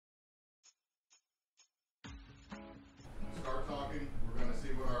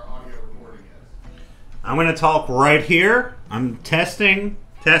I'm gonna talk right here. I'm testing.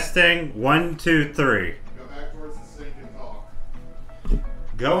 1, 2, 3. Go back towards the sink and talk.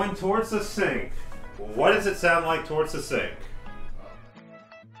 Going towards the sink. What does it sound like towards the sink?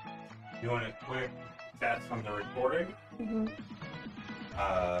 Doing a quick test from the recording. Mm-hmm.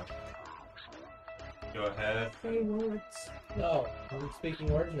 Go ahead. Say words. No, I'm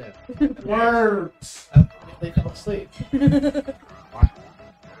speaking words now. Words. They fell asleep. We're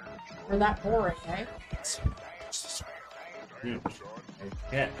that boring, eh?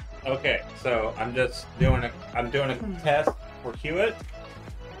 Yeah. Okay. So I'm just doing a test for Hewitt.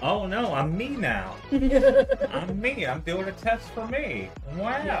 Oh no, I'm me now. I'm me. I'm doing a test for me.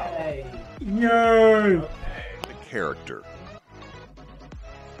 Wow. Yay. Yay. Okay. The character.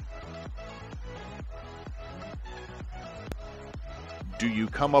 Do you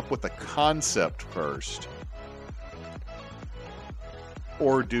come up with a concept first?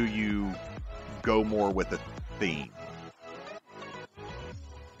 Or do you go more with a theme?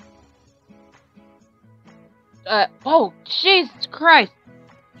 Oh, Jesus Christ!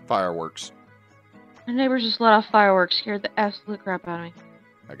 Fireworks. My neighbors just let off fireworks, scared the absolute crap out of me.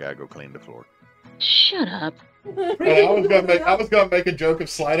 I gotta go clean the floor. Shut up. I was gonna make a joke of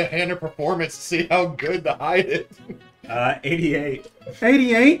sleight of hand or performance to see how good the hide is. 88.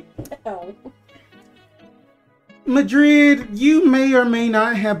 88? Oh. Madrid, you may or may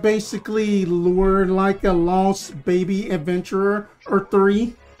not have basically lured like a lost baby adventurer or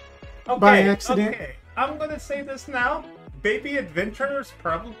 3 by accident. Okay. I'm gonna say this now. Baby adventurer's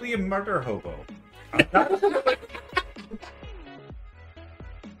probably a murder hobo.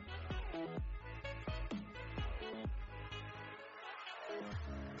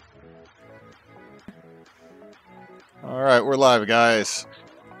 All right, we're live, guys.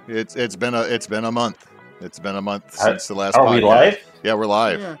 It's been a month. It's been a month since the last. Are we live? Yeah, we're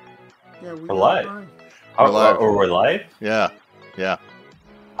live. Yeah, We're are live. alive. We're live. Or we're live? Yeah.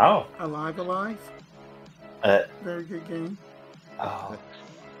 Oh. Alive. Uh, Very good game. oh.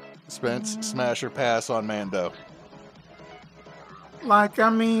 Spence, smash or pass on Mando. Like, I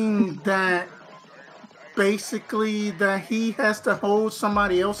mean, that basically that he has to hold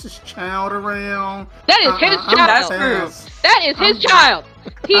somebody else's child around. That is his I'm child. pass. That is his child.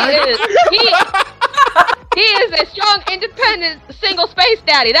 He is a strong, independent, single space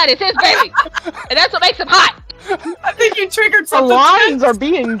daddy. That is his baby, and that's what makes him hot. I think you triggered The something. lines are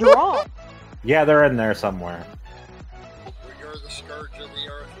being drawn. Yeah, they're in there somewhere. You're the scourge of the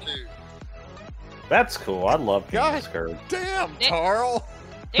earth too. That's cool. I love being God. scared. Damn, Tarl.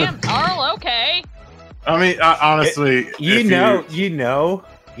 Damn, Carl. Okay. I mean, honestly, You know,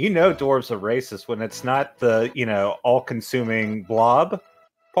 dwarves are racist when it's not the, all-consuming blob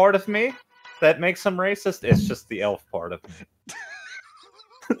part of me that makes them racist. It's just the elf part of me.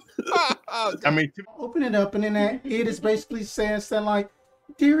 I mean, Open it up, and then it is basically says that, like,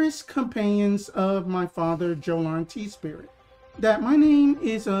 dearest companions of my father, Jolan T. Spirit, that my name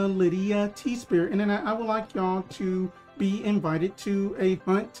is Lydia T. Spirit, and then I would like y'all to be invited to a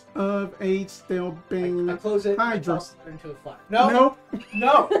hunt of a steel-bang I close it. I hydra. toss it into a fire. No. Nope.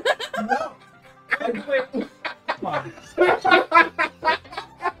 No. No. I quit. Come on.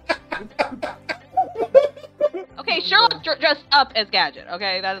 Okay, Sherlock dressed up as Gadget.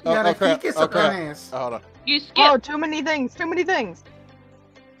 Okay, that is. Yeah, the crap. geek is Oh, a crap. ass. Hold on. You skip. Oh, too many things. Too many things.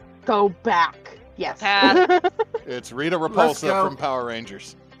 Go back. Yes. Pass. It's Rita Let's Repulsa go. from Power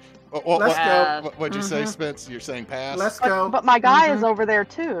Rangers. Let's go. What'd you say, Mhm. Spence? You're saying pass? Let's go. But my guy Mhm. is over there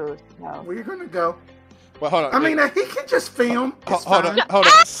too. So. We're gonna go. Well, hold on. I mean, he can just film. It's hold fine. on. Hold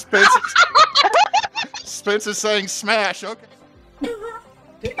on. Spence is saying smash. Okay.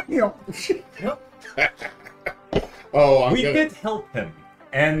 Yeah. We did help him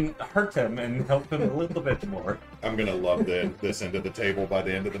and hurt him and help him a little bit more. I'm gonna love this end of the table by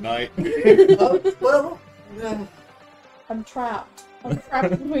the end of the night. Well, I'm trapped. I'm trapped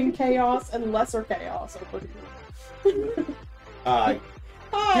between chaos and lesser chaos over here. I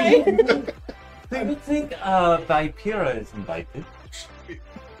Hi. don't think Vipera is invited.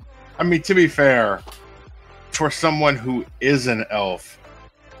 I mean, to be fair, for someone who is an elf,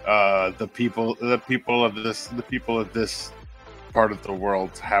 the people of this part of the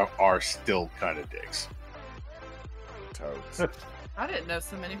world are still kind of dicks. Toads. I didn't know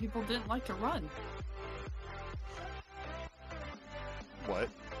so many people didn't like to run. What?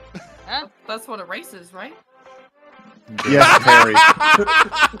 Huh? That's what a race is, right? Yes, Terry.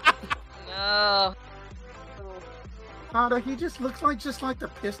 No. Otta, he just looks like the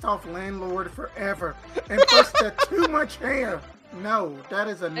pissed off landlord forever. And plus the too much hair. No, that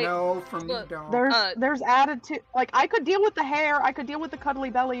is a no from me, look, dog. There's attitude. Like, I could deal with the hair, I could deal with the cuddly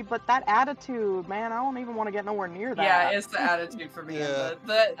belly, but that attitude, man, I don't even want to get nowhere near that. Yeah, it's the attitude for me. Yeah.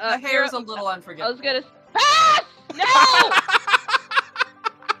 The hair is a little unforgivable. I was gonna pass. No.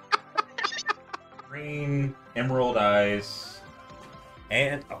 Green, emerald eyes,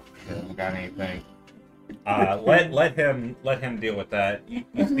 and I haven't got anything. Let him deal with that. You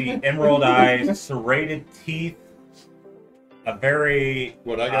see emerald eyes, serrated teeth, a very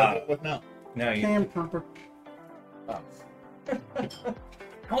What I got to deal with now? no. Cam Pumper. Oh,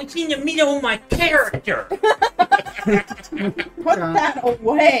 it's in the middle of my character. Put that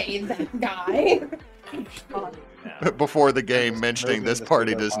away, that guy. Before the game, mentioning this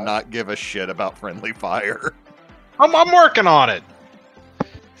party does not give a shit about friendly fire. I'm working on it.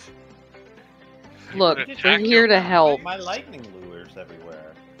 Look, we're here to help. My lightning lures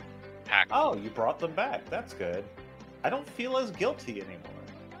everywhere. Hack. Oh, you brought them back. That's good. I don't feel as guilty anymore.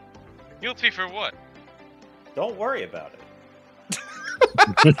 Guilty for what? Don't worry about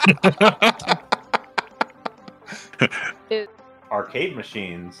it. Arcade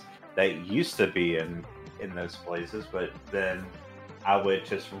machines that used to be in those places, but then I would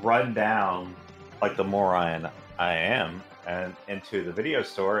just run down like the moron I am and into the video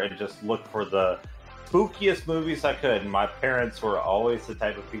store and just look for the spookiest movies I could. And my parents were always the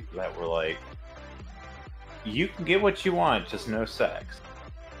type of people that were like, you can get what you want, just no sex.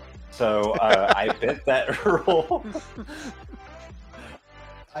 So I bit that rule.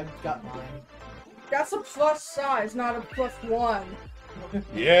 I've got mine. That's a plus size, not a plus one.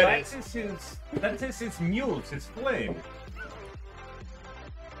 Yeah, that is his muse, his flame.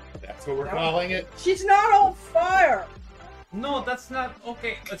 That's what we're calling it. She's not on fire. No, that's not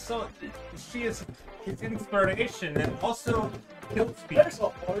okay. So she is his inspiration and also kills people. There's a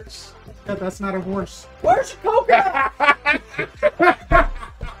horse. Yeah, that's not a horse. Where's your coconut?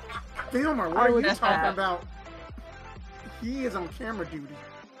 Filmer, what are you talking about? He is on camera duty.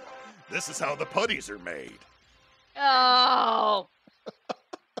 This is how the putties are made. Oh.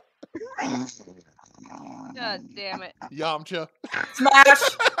 God damn it. Yamcha.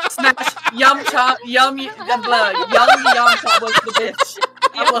 Smash! Smash! Yumcha! Yummy! The blood! Yummy Yumcha was the bitch!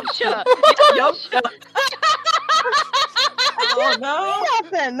 Yumcha! Yumcha! Oh no!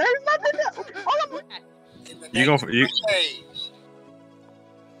 Nothing. There's nothing.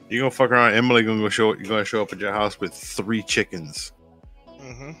 You gonna fuck around? Emily gonna show up at your house with 3 chickens.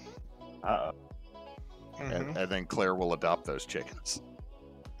 Mm-hmm. Uh-oh. And then Claire will adopt those chickens.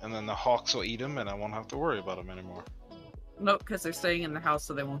 And then the hawks will eat them, and I won't have to worry about them anymore. Nope, because they're staying in the house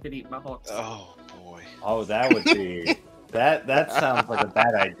so they won't get eaten by hawks. Oh boy. Oh, that would be that sounds like a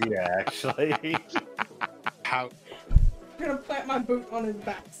bad idea, actually. How? I'm gonna plant my boot on his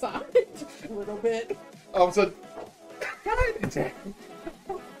backside just a little bit. All of a sudden,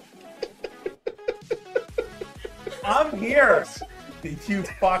 I'm here, you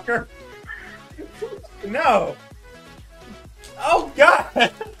fucker. No. Oh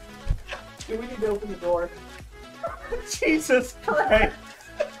God. Do we need to open the door? Jesus Christ.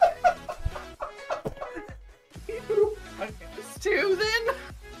 It's 2 then?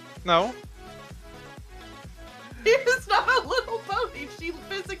 No. It's not a little pony. She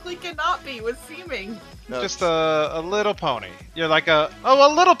physically cannot be with seeming. no, Just a little pony. You're like a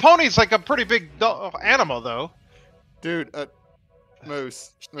little pony's like a pretty big animal though. dude,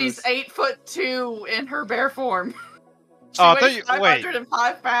 Moose. She's 8'2" in her bare form. She Oh, weighs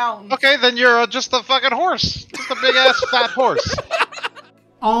 505 pounds. Okay, then you're just a fucking horse. Just a big ass fat horse.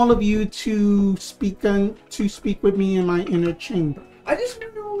 All of you to speak with me in my inner chamber. I just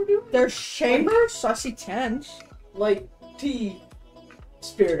don't know what we're doing. There's chambers? I see tents. Like, T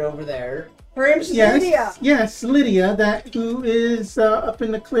spirit over there. Her name's Lydia. Yes, Lydia, who is up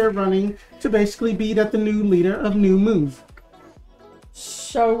in the clear running to basically be the new leader of New Move.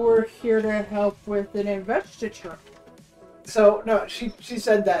 So we're here to help with an investiture. So, no, she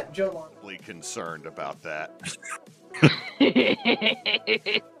said that Jolon. Concerned about that. He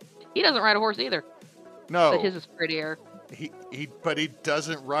doesn't ride a horse either. No. But his is prettier. But he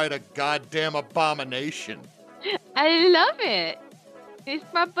doesn't ride a goddamn abomination. I love it. It's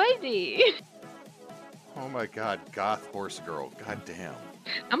my baby. Oh my God, goth horse girl. Goddamn.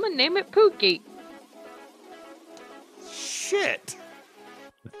 I'm gonna name it Pookie. Shit.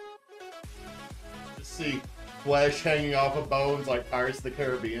 See flesh hanging off of bones like Pirates of the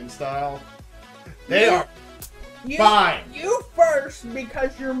Caribbean style. They are fine. You first,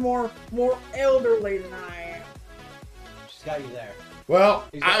 because you're more elderly than I am. She's got you there. Well,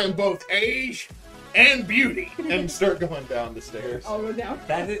 I am both age and beauty. And start going down the stairs. I'll go down.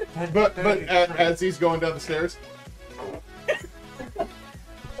 But as he's going down the stairs,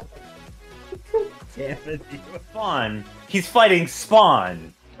 damn it. Spawn. He's fighting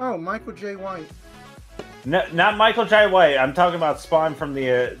Spawn. Oh, Michael J. White. No, not Michael J. White. I'm talking about Spawn from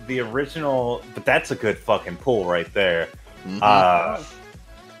the original. But that's a good fucking pull right there.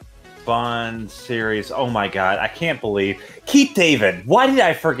 Spawn series. Oh my god, I can't believe Keith David. Why did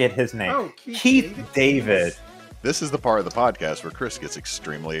I forget his name? Oh, Keith David. This is the part of the podcast where Chris gets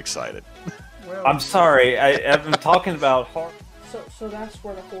extremely excited. Well, I'm sorry. I've been talking about horror. So that's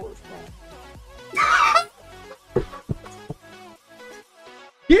where the horror's from.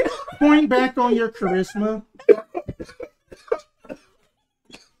 Get point back on your charisma.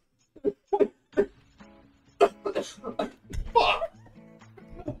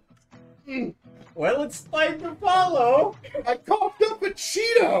 Well, it's time to follow. I coughed up a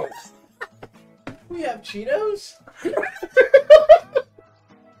Cheeto. We have Cheetos?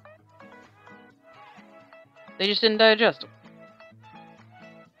 They just didn't digest them.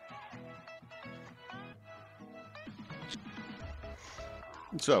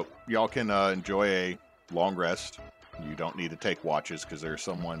 So, y'all can enjoy a long rest. You don't need to take watches because there's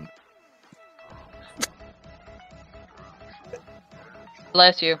someone.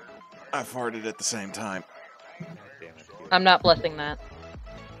 Bless you. I farted at the same time. I'm not blessing that.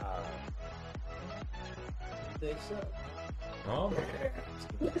 They suck. Oh,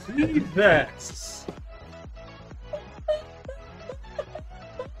 Jesus.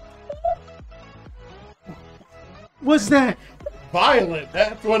 What's that? Violent.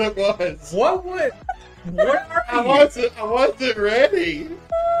 That's what it was. What are I you? wasn't ready.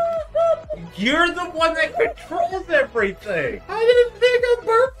 You're the one that controls everything. I didn't think a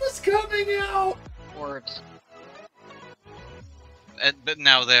burp was coming out. Orbs. But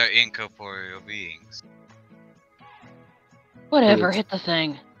now they're incorporeal beings. Whatever, hit the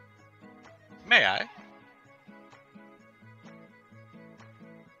thing. May I?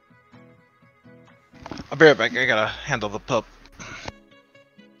 I'll be right back. I gotta handle the pup.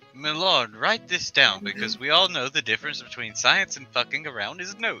 My lord, write this down because we all know the difference between science and fucking around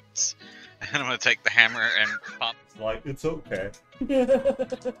is notes. And I'm gonna take the hammer and pop. It's like, it's okay.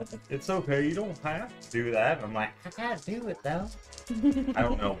 It's okay. You don't have to do that. I'm like, I gotta do it though. I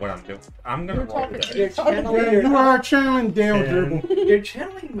don't know what I'm doing. I'm gonna roll that. You're channeling, You are channeling Dale Dribble. you're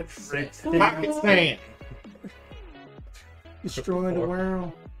channeling Madrid. Pocket sand. Destroy the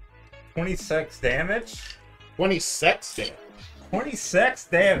world. 26 damage. 26 damage. 26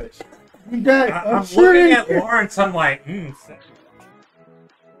 damage. You got. I'm looking at Lawrence. I'm like,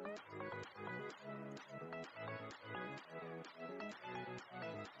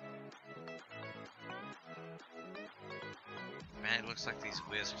 Man, it looks like these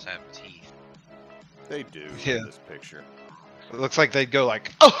wizards have teeth. They do Yeah. in this picture. It looks like they'd go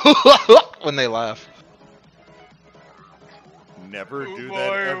like when they laugh. Never do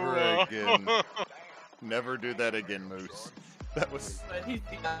that ever again. Never do that again, Moose. That was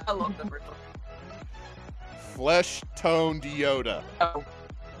I love the bird. flesh-toned Yoda. No.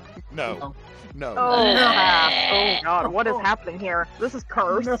 No. No. Oh, oh god, what is happening here? This is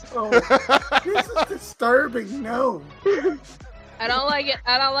cursed. No. This is disturbing. No. I don't like it.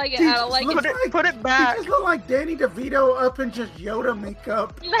 I don't like it. I don't like Put it. it, Put it back. He just look like Danny DeVito up in just Yoda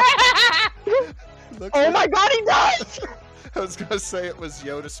makeup. Looks Oh like- my god, he does! I was gonna say it was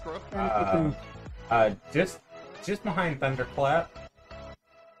Yoda Scrub. just behind Thunderclap.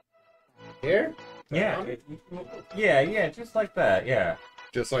 Here? Yeah, yeah, just like that. Yeah,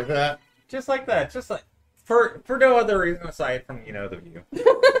 Just like that. just like that. Just like for no other reason aside from the view.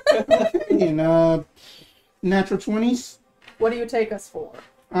 And natural 20s. What do you take us for?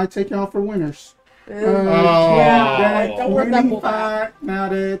 I take y'all for winners. Yeah, don't resemble that. 25. Now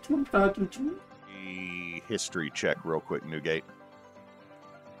the 25 to 20. History check real quick, Newgate.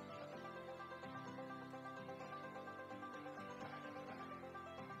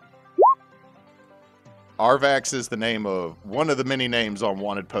 Arvax is the name of one of the many names on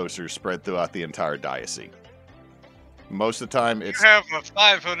wanted posters spread throughout the entire diocese. Most of the time, it's You have a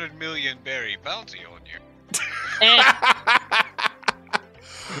 500 million berry bounty on you.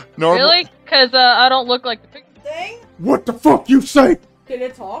 normal. Really? Because I don't look like the picture. Thing? What the fuck you say? Did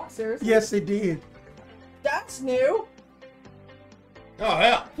it talk? Seriously? Yes, it did. That's new. Oh,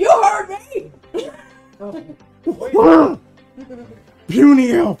 hell. You heard me!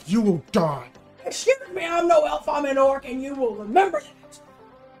 Puny elf, you will die. Excuse me, I'm no elf, I'm an orc, and you will remember that.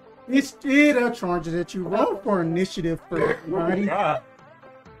 It's it charges that you roll for initiative for everybody.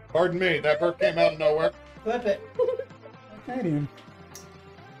 Pardon me, that bird came out of nowhere. Flip it. Okay then.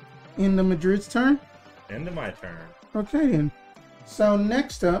 In the Madrid's turn? Into my turn. Okay then. So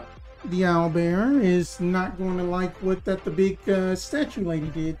next up, the owlbear is not going to like what that the big statue lady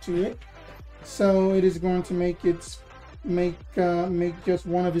did to it. So it is going to make make just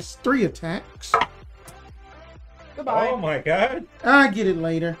one of its 3 attacks. Goodbye. Oh my god. I get it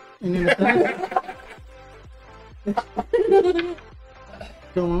later. And then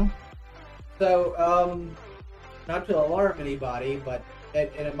go on. So, not to alarm anybody, but and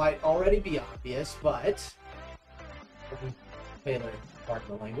it might already be obvious, but Taylor,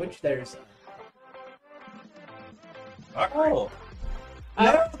 pardon the language. There's Oh.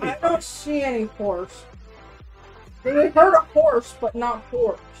 I don't see any horse. We heard a horse, but not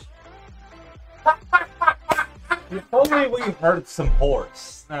horse. If only we heard some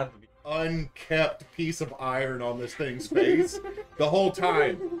horse. Unkept piece of iron on this thing's face the whole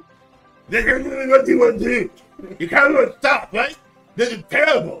time. This is what you want to do. You can't stop, right? This is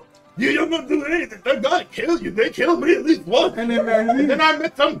terrible. You don't want to do anything. They're gonna kill you. They killed me at least once. And then I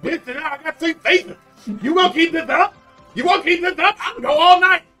met some bitch and now I got 3 faces. You gonna keep this up? You won't keep this up? I can go all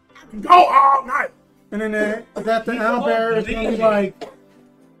night. I can go all night. And then that the owlbear is gonna be like,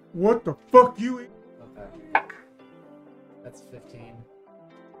 what the fuck you? okay. That's 15.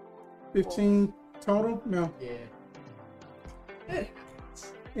 15 total? No. Yeah.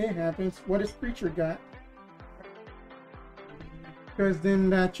 It happens. What has creature got? Because then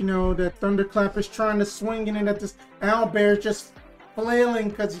that that thunderclap is trying to swing and then that this owlbear is just flailing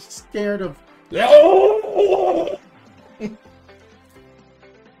because he's scared of. We've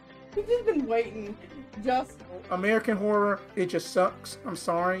just been waiting. Just American horror, it just sucks. I'm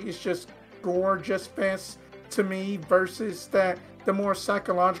sorry. It's just gore, just fast to me versus the more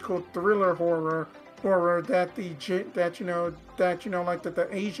psychological thriller horror that the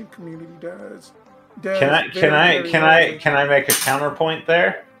Asian community does. Can I make a counterpoint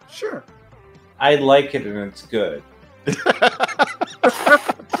there? Sure. I like it and it's good.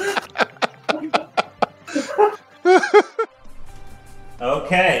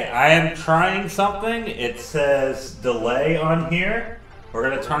 Okay, I am trying something. It says delay on here. We're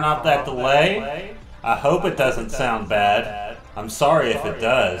gonna turn off that delay. I hope it doesn't sound bad. I'm sorry if it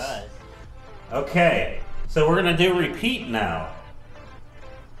does. Okay, so we're gonna do repeat now.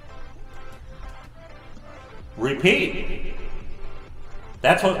 Repeat.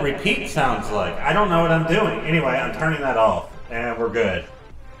 That's what repeat sounds like. I don't know what I'm doing. Anyway, I'm turning that off, and we're good.